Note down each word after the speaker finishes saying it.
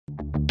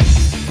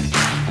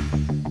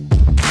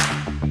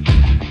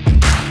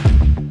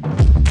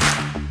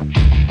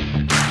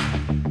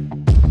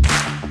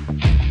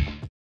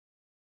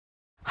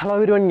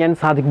Hello everyone, I am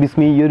Sadhiq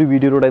Bismi. This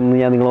video is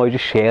going to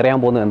share a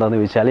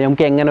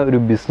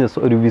business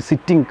or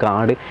visiting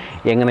card.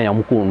 Okay, you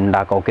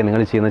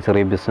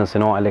business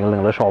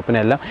or shop.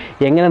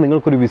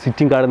 You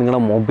visiting card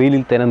on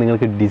mobile design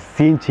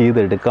easy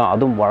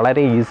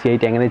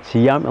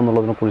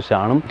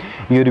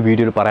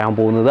video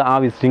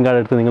visiting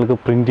card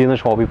print in the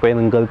shop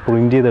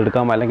print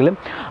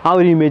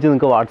image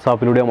WhatsApp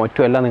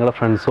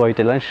friends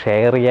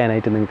share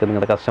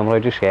customer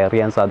share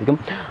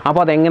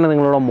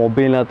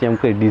mobile design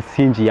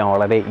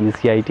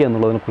easy IT and the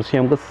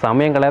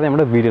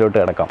video.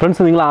 Friends,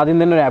 you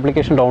can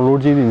application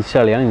download and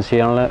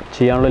install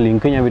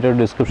link in the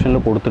description. I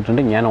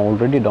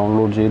already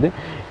download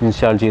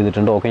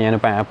install okay,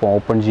 app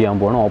open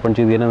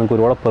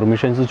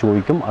permissions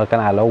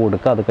allow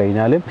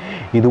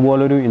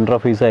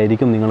interface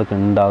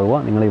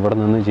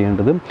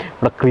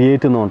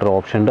create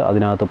option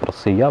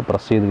press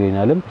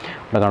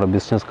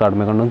business card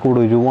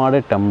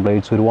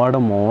templates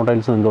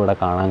models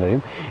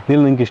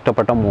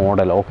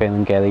model okay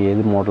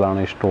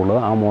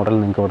model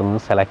model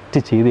select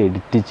edit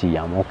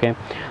okay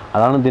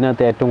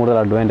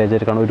that's the advantage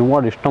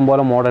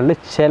model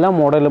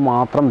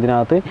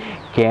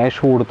cash premium cash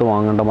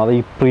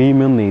models free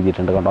model just click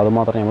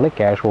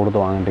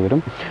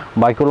open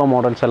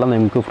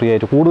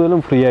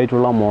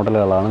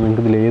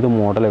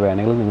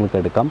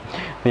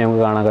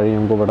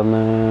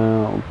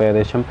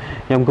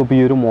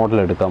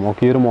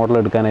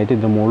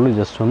you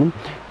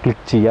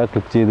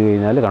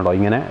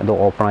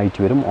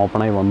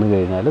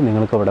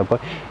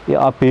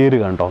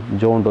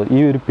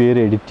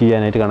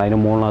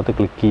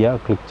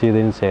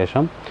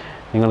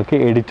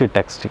can edit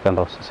text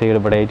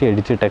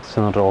edit text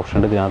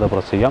option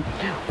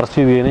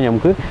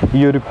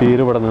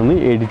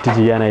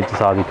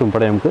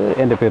press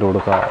edit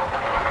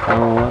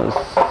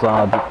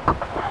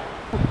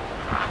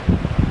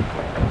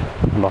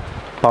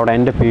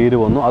പേര്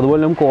വന്നു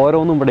അതുപോലെ നമുക്ക്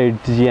ഓരോന്നും ഇവിടെ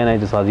edit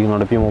ചെയ്യാനായിട്ട്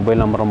സാധിക്കുന്നുണ്ട് ഇപ്പോൾ mobile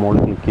number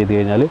മോളിൽ ക്ലിക്ക് ചെയ്ത്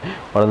കഴിഞ്ഞാൽ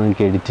അവിടെ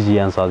നിങ്ങൾക്ക് എഡിറ്റ്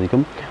ചെയ്യാൻ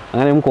സാധിക്കും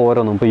അങ്ങനെ നമുക്ക്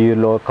ഓരോന്നും ഇപ്പോൾ ഈ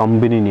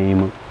കമ്പനി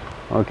നെയിം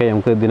ഓക്കെ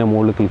നമുക്ക് ഇതിനെ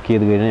മുകളിൽ ക്ലിക്ക്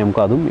ചെയ്ത് കഴിഞ്ഞാൽ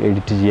നമുക്ക് അതും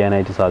എഡിറ്റ്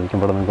ചെയ്യാനായിട്ട് സാധിക്കും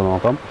ഇവിടെ നിങ്ങൾക്ക്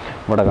നോക്കാം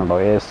ഇവിടെ കണ്ടോ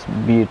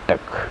SB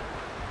Tech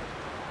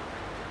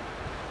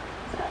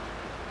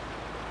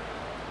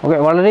okay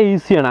വളരെ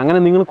ഈസിയാണ് അങ്ങനെ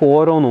നിങ്ങൾക്ക്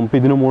ഓരോന്നും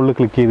ഇതിനു മുകളിൽ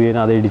ക്ലിക്ക് ചെയ്ത്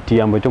കഴിഞ്ഞാൽ അത് എഡിറ്റ്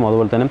ചെയ്യാൻ പറ്റും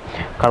അതുപോലെ തന്നെ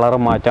കളർ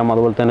മാറ്റാം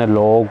അതുപോലെ തന്നെ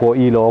ലോഗോ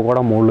ഈ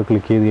ലോഗോയുടെ മുകളിൽ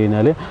ക്ലിക്ക് ചെയ്ത്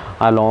കഴിഞ്ഞാൽ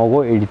ആ ലോഗോ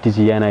എഡിറ്റ്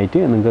ചെയ്യാനായിട്ട്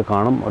നിങ്ങൾക്ക്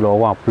കാണും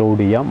ലോഗോ അപ്ലോഡ്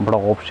ചെയ്യാം ഇവിടെ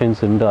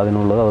ഓപ്ഷൻസ് ഉണ്ട്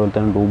അതിനുള്ളത് അതുപോലെ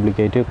തന്നെ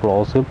ഡ്യൂപ്ലിക്കേറ്റ്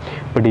ക്ലോസ്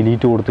ഇപ്പോൾ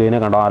ഡിലീറ്റ് കൊടുത്തു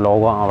കഴിഞ്ഞാൽ കണ്ടോ ആ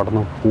ലോഗോ അവിടെ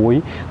നിന്ന് പോയി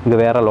നിങ്ങൾക്ക്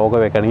വേറെ ലോഗോ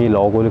വെക്കണമെങ്കിൽ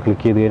ലോഗോയിൽ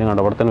ക്ലിക്ക് ചെയ്ത് കഴിഞ്ഞാൽ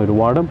കണ്ടോ അവിടെ തന്നെ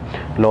ഒരുപാട്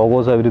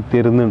ലോഗോസ് അവർ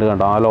തരുന്നുണ്ട്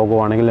കണ്ടോ ആ ലോഗോ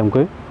ആണെങ്കിൽ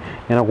നമുക്ക്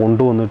ഇങ്ങനെ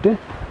കൊണ്ടുവന്നിട്ട്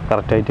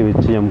കറക്റ്റായിട്ട്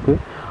വെച്ച് നമുക്ക്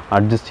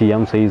adjust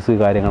ചെയ്യാം സൈസ്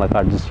കാര്യങ്ങളൊക്കെ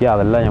അഡ്ജസ്റ്റ് ചെയ്യാം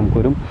അതെല്ലാം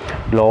നമുക്കൊരു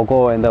ലോഗോ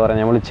എന്താ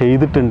പറയുക നമ്മൾ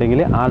ചെയ്തിട്ടുണ്ടെങ്കിൽ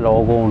ആ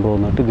ലോഗോ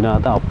കൊണ്ടുവന്നിട്ട്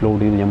ഇതിനകത്ത്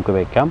അപ്ലോഡ് ചെയ്ത് നമുക്ക്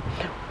വെക്കാം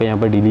അപ്പോൾ ഞാൻ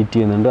ഇപ്പോൾ ഡിലീറ്റ്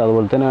ചെയ്യുന്നുണ്ട്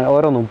അതുപോലെ തന്നെ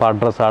ഓരോന്നും ഇപ്പോൾ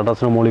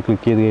അഡ്രസ്സിന് മുകളിൽ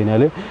ക്ലിക്ക് ചെയ്ത്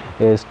കഴിഞ്ഞാൽ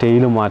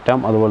സ്റ്റൈൽ മാറ്റാം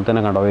അതുപോലെ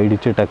തന്നെ കണ്ടോ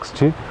എഡിറ്റ്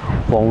ടെക്സ്റ്റ്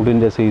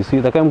ഫൗണ്ടിൻ്റെ സൈസ്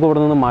ഇതൊക്കെ നമുക്ക്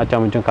ഇവിടെ നിന്ന്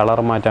മാറ്റാൻ പറ്റും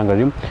കളർ മാറ്റാൻ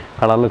കഴിയും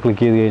കളറിൽ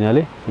ക്ലിക്ക് ചെയ്ത് കഴിഞ്ഞാൽ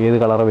ഏത്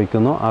കളർ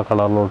വെക്കുന്നോ ആ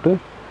കളറിലോട്ട്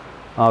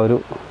ആ ഒരു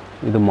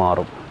ഇത്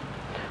മാറും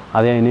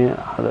അതിന്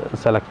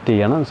സെലക്ട്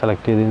ചെയ്യണം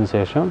സെലക്ട് ചെയ്തതിന്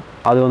ശേഷം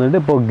അത് വന്നിട്ട്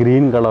ഇപ്പോൾ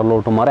ഗ്രീൻ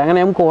കളറിലോട്ട് മാറി അങ്ങനെ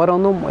നമുക്ക്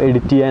ഓരോന്നും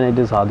എഡിറ്റ്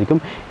ചെയ്യാനായിട്ട് സാധിക്കും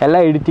എല്ലാ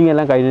എഡിറ്റിംഗ്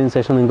എല്ലാം കഴിഞ്ഞതിന്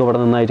ശേഷം നിങ്ങൾക്ക് ഇവിടെ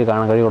നിന്നായിട്ട്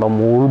കാണാൻ കഴിയും ഇവിടെ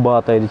മുകൾ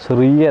ഭാഗത്തായിട്ട്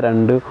ചെറിയ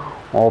രണ്ട്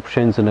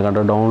ഓപ്ഷൻസ് ഉണ്ട്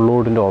കണ്ടോ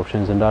ഡൗൺലോഡിൻ്റെ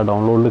ഓപ്ഷൻസ് ഉണ്ട് ആ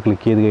ഡൗൺലോഡിൽ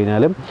ക്ലിക്ക് ചെയ്ത്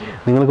കഴിഞ്ഞാൽ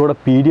നിങ്ങൾക്ക് ഇവിടെ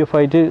PDF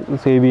ആയിട്ട്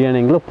സേവ്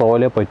ചെയ്യാനെങ്കിൽ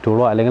പ്രോയിലേ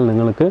പറ്റുള്ളൂ അല്ലെങ്കിൽ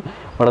നിങ്ങൾക്ക്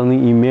ഇവിടെ നിന്ന്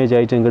ഇമേജ്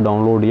ആയിട്ട് നിങ്ങൾക്ക്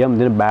ഡൗൺലോഡ് ചെയ്യാം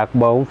ഇതിന് ബാക്ക്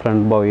ഭാഗവും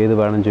ഫ്രണ്ട് ഭാഗവും ഏത്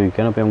വേണം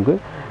ചോദിക്കാൻ അപ്പോൾ നമുക്ക്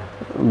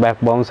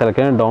ബാക്ക് ഭാഗം സെലക്ട്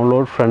ചെയ്യാൻ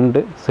ഡൗൺലോഡ് ഫ്രണ്ട്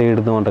സൈഡ്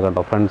എന്ന് പറഞ്ഞിട്ട്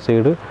കണ്ടോ front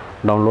side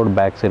download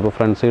back side ഇപ്പോൾ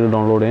ഫ്രണ്ട് സൈഡ്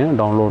ഡൗൺലോഡ് ചെയ്യാൻ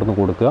ഡൗൺലോഡ് എന്ന്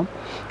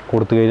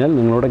കൊടുത്തു കഴിഞ്ഞാൽ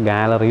നിങ്ങളുടെ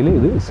ഗാലറിയിൽ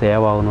ഇത്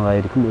സേവ്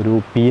ആകുന്നതായിരിക്കും ഒരു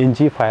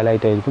PNG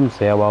ഫയലായിട്ടായിരിക്കും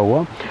സേവ് ആവുക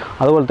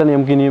അതുപോലെ തന്നെ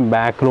നമുക്ക് ഇനി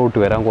ബാക്കിലോട്ട്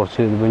വരാം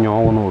കുറച്ച് ഇപ്പോൾ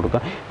ഞോങ്ങൊന്ന്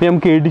കൊടുക്കാം ഇപ്പോൾ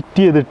നമുക്ക്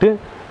എഡിറ്റ് ചെയ്തിട്ട്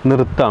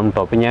നിർത്താം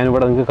കേട്ടോ അപ്പോൾ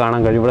ഞാനിവിടെ നിങ്ങൾക്ക്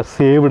കാണാൻ കഴിയും ഇവിടെ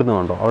സേവ്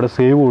ഇടുന്നുണ്ടോ അവിടെ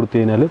സേവ് കൊടുത്തു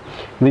കഴിഞ്ഞാൽ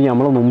ഇത്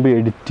നമ്മൾ മുമ്പ്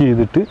എഡിറ്റ്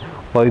ചെയ്തിട്ട്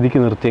പകുതിക്ക്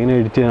നിർത്തി എങ്ങനെ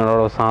എഡിറ്റ് ചെയ്യാൻ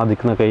അവിടെ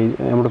സാധിക്കുന്ന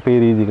നമ്മുടെ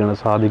പേര് എഴുതിയിരിക്കുകയാണ്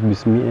സാദിഖ്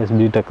ബിസ്മി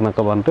SB Tech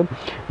എന്നൊക്കെ പറഞ്ഞിട്ട്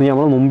ഇത്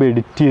നമ്മൾ മുമ്പ്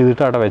എഡിറ്റ്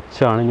ചെയ്തിട്ട് അവിടെ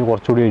വെച്ചാണ് ഇനി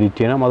കുറച്ചുകൂടി എഡിറ്റ്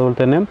ചെയ്യണം അതുപോലെ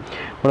തന്നെ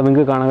ഇവിടെ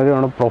നിങ്ങൾക്ക് കാണാൻ കഴിയും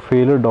അവിടെ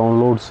പ്രൊഫൈൽ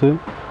ഡൗൺലോഡ്സ്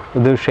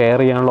ഇത് ഷെയർ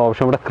ചെയ്യാനുള്ള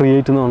ഓപ്ഷൻ ഇവിടെ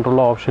ക്രിയേറ്റ് എന്ന്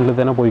പറഞ്ഞിട്ടുള്ള ഓപ്ഷനിൽ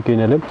തന്നെ പോയി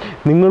കഴിഞ്ഞാൽ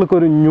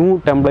നിങ്ങൾക്കൊരു ന്യൂ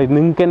ടെംപ്ലേറ്റ്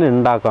നിങ്ങൾക്ക് തന്നെ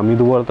ഉണ്ടാക്കാം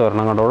ഇതുപോലത്തെ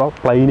ഒരെണ്ണം കണ്ടോ അവിടെ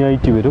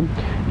പ്ലെയിനായിട്ട് വരും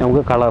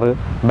നമുക്ക് കളറ്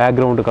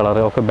ബാക്ക്ഗ്രൗണ്ട്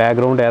കളറ് ഒക്കെ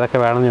ബാക്ക്ഗ്രൗണ്ട് ഏതൊക്കെ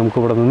വേണമെന്ന്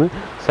നമുക്ക് ഇവിടെ നിന്ന്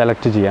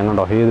സെലക്ട് ചെയ്യാം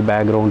കണ്ടോ ഏത്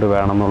ബാക്ക്ഗ്രൗണ്ട്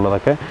വേണം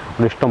എന്നുള്ളതൊക്കെ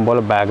ഇവിടെ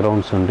ഇഷ്ടംപോലെ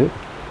ബാക്ക്ഗ്രൗണ്ട്സ് ഉണ്ട്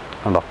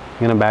കണ്ടോ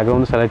ഇങ്ങനെ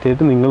ബാക്ക്ഗ്രൗണ്ട് സെലക്ട്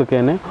ചെയ്തിട്ട് നിങ്ങൾക്ക്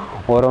തന്നെ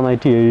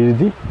ഓരോന്നായിട്ട്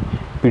എഴുതി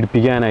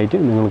പിടിപ്പിക്കാനായിട്ട്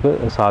നിങ്ങൾക്ക്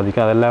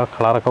സാധിക്കും അതെല്ലാം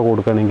കളറൊക്കെ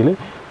കൊടുക്കുകയാണെങ്കിൽ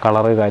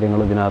കളറ് കാര്യങ്ങൾ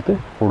ഇതിനകത്ത്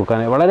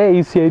കൊടുക്കാൻ വളരെ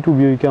ഈസി ആയിട്ട്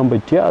ഉപയോഗിക്കാൻ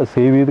പറ്റിയ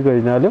സേവ് ചെയ്ത്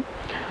കഴിഞ്ഞാലും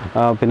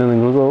പിന്നെ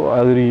നിങ്ങൾക്ക്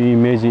അതൊരു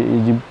ഇമേജ്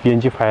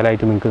PNG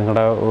ഫയലായിട്ട് നിങ്ങൾക്ക്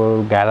നിങ്ങളുടെ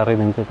ഗാലറി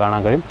നിങ്ങൾക്ക്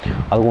കാണാൻ കഴിയും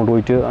അതുകൊണ്ട്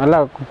പോയിട്ട് നല്ല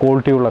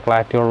ക്വാളിറ്റിയുള്ള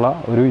ക്ലാരിറ്റിയുള്ള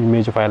ഒരു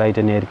ഇമേജ് ഫയലായിട്ട്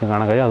തന്നെയായിരിക്കും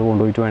കാണാൻ കഴിയും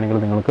അതുകൊണ്ട് പോയിട്ട്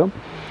വേണമെങ്കിൽ നിങ്ങൾക്ക്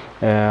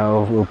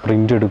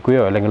പ്രിൻ്റ്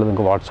എടുക്കുകയോ അല്ലെങ്കിൽ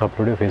നിങ്ങൾക്ക്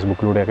വാട്സാപ്പിലൂടെയോ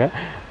ഫേസ്ബുക്കിലൂടെയൊക്കെ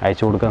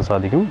അയച്ചു കൊടുക്കാൻ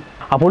സാധിക്കും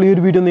അപ്പോൾ ഈ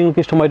ഒരു വീഡിയോ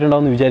നിങ്ങൾക്ക്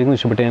ഇഷ്ടമായിട്ടുണ്ടാകുമെന്ന് വിചാരിക്കുന്നു.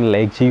 ഇഷ്ടപ്പെട്ടെങ്കിൽ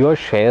ലൈക്ക് ചെയ്യുക,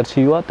 ഷെയർ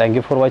ചെയ്യുക. Thank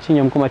you for watching.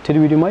 നമുക്ക് മറ്റൊരു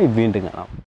വീഡിയോയുമായി വീണ്ടും കാണാം.